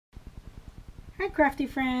Hi crafty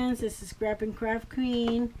friends, this is Scrap and Craft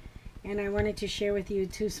Queen, and I wanted to share with you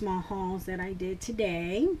two small hauls that I did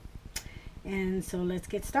today. And so let's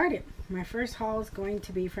get started. My first haul is going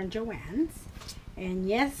to be from Joann's, and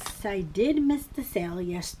yes, I did miss the sale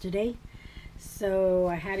yesterday, so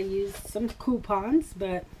I had to use some coupons,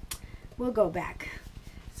 but we'll go back.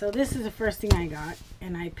 So this is the first thing I got,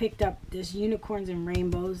 and I picked up this Unicorns and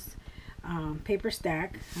Rainbows paper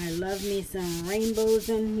stack. I love me some rainbows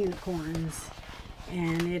and unicorns,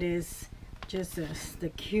 and it is just the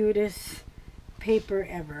cutest paper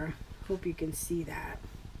ever. Hope you can see that.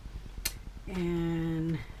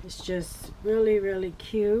 And it's just really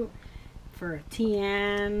cute for a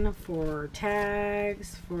TN, for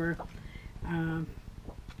tags, for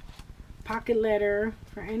pocket letter,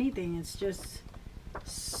 for anything. It's just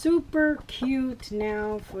super cute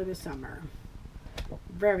now for the summer.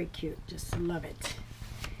 Very cute, just love it.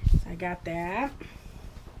 So I got that,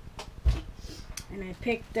 and I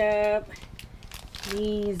picked up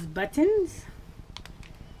these buttons,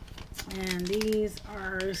 and these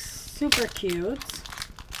are super cute.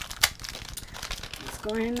 Let's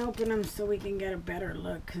go ahead and open them so we can get a better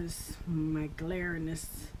look, because my glare in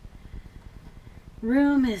this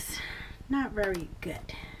room is not very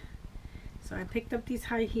good. So I picked up these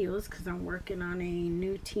high heels because I'm working on a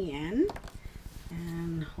new TN,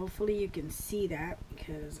 and hopefully you can see that,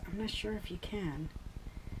 because I'm not sure if you can.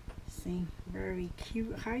 See, very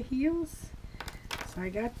cute high heels. So I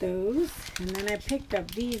got those, and then I picked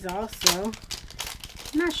up these also.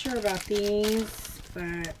 I'm not sure about these,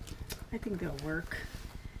 but I think they'll work.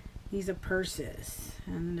 These are purses,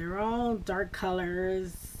 and they're all dark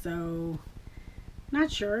colors, so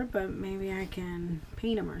not sure, but maybe I can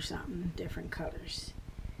paint them or something, different colors.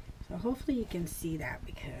 So hopefully you can see that,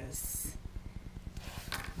 because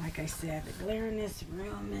like I said, the glare in this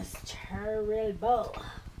room is terrible.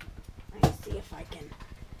 Let me see if I can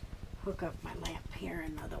hook up my lamp here,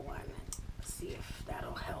 another one, and see if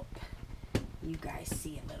that'll help you guys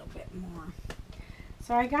see a little bit more.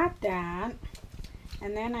 So I got that,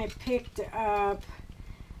 and then I picked up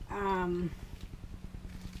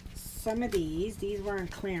some of these. These were on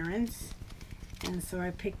clearance, and so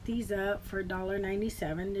I picked these up for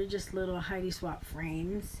 $1.97. They're just little Heidi Swap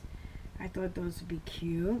frames. I thought those would be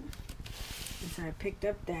cute, and so I picked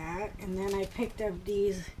up that, and then I picked up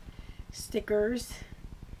these stickers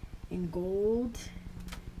in gold,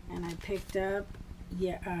 and I picked up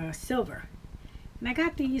silver, and I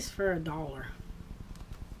got these for $1.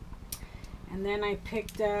 And then I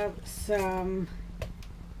picked up some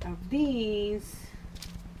of these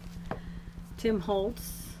Tim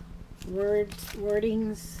Holtz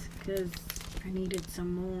wordings, because I needed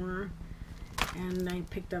some more, and I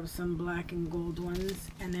picked up some black and gold ones.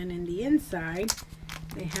 And then in the inside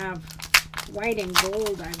they have white and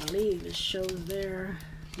gold, I believe it shows there.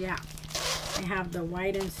 Yeah, they have the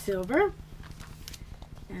white and silver,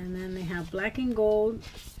 and then they have black and gold,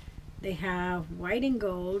 they have white and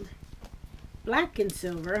gold, black and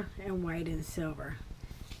silver, and white and silver.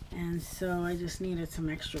 And so I just needed some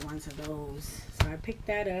extra ones of those, so I picked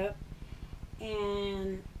that up,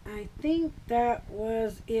 and I think that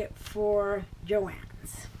was it for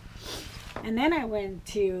Joann's. And then I went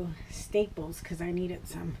to Staples because I needed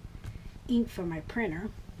some ink for my printer,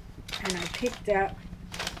 and I picked up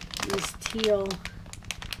these teal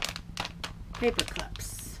paper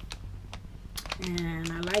clips, and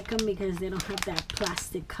I like them because they don't have that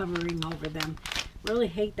plastic covering over them. Really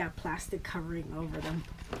hate that plastic covering over them.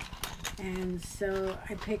 And so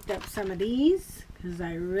I picked up some of these because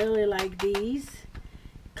I really like these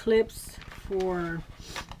clips for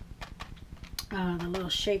the little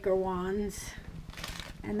shaker wands.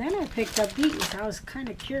 And then I picked up these. I was kind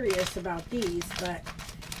of curious about these, but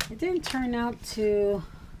it didn't turn out to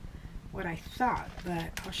what I thought,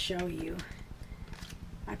 but I'll show you.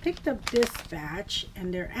 I picked up this batch,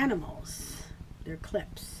 and they're animals. They're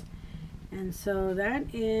clips. And so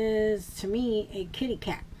that is, to me, a kitty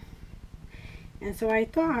cat. And so I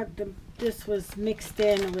thought this was mixed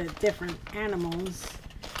in with different animals,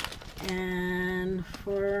 and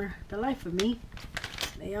for the life of me,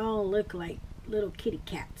 they all look like little kitty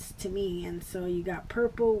cats to me. And so you got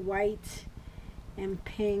purple, white, and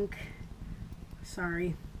pink.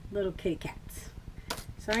 Sorry, little kitty cats.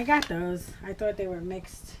 So I got those. I thought they were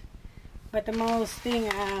mixed, but the most thing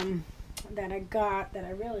that I got that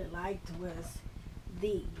I really liked was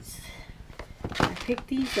these. I picked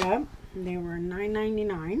these up, and they were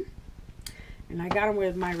 $9.99, and I got them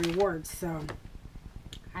with my rewards, so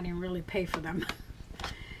I didn't really pay for them.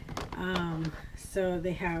 So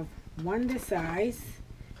they have one this size.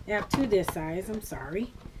 They have two this size. I'm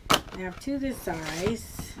sorry. They have two this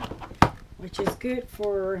size, which is good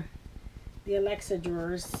for the Alexa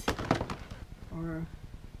drawers or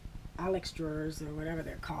Alex drawers or whatever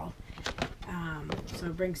they're called. So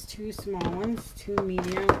it brings 2 small ones, 2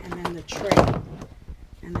 medium, and then the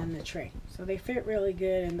tray. So they fit really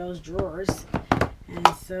good in those drawers, and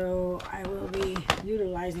so I will be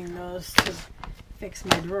utilizing those to fix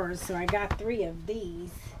my drawers. So I got 3 of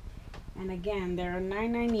these, and again, they're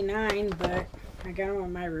 $9.99, but I got them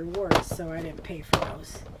on my rewards, so I didn't pay for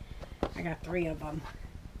those. I got 3 of them,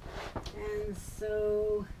 and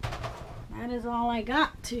so that is all I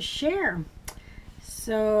got to share.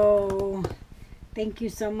 So thank you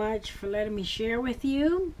so much for letting me share with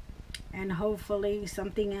you, and hopefully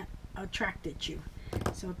something attracted you.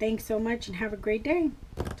 So thanks so much and have a great day.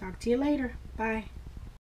 Talk to you later. Bye.